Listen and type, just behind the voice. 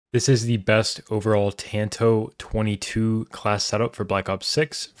This is the best overall TANTO 22 class setup for Black Ops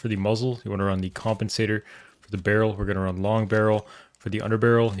 6. For the muzzle, you want to run the compensator. For the barrel, we're going to run long barrel. For the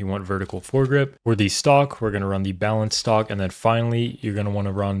underbarrel, you want vertical foregrip. For the stock, we're going to run the balanced stock. And then finally, you're going to want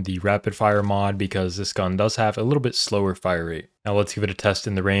to run the rapid fire mod because this gun does have a little bit slower fire rate. Now let's give it a test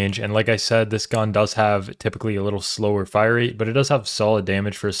in the range. And like I said, this gun does have typically a little slower fire rate, but it does have solid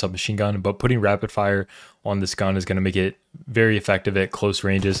damage for a submachine gun. But putting rapid fire on this gun is going to make it very effective at close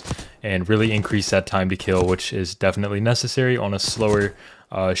ranges and really increase that time to kill, which is definitely necessary on a slower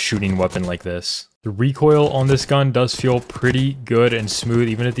shooting weapon like this. The recoil on this gun does feel pretty good and smooth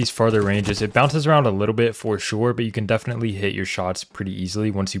even at these farther ranges. It bounces around a little bit for sure, but you can definitely hit your shots pretty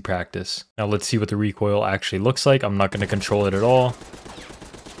easily once you practice. Now let's see what the recoil actually looks like. I'm not going to control it at all.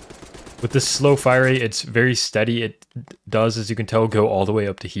 With this slow fire rate, it's very steady. It does, as you can tell, go all the way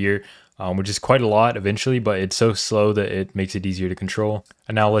up to here, which is quite a lot eventually, but it's so slow that it makes it easier to control.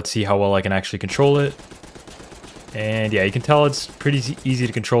 And now let's see how well I can actually control it. And yeah, you can tell it's pretty easy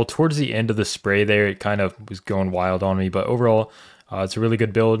to control. Towards the end of the spray there, it kind of was going wild on me, but overall, it's a really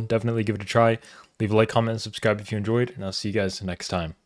good build. Definitely give it a try. Leave a like, comment, and subscribe if you enjoyed, and I'll see you guys next time.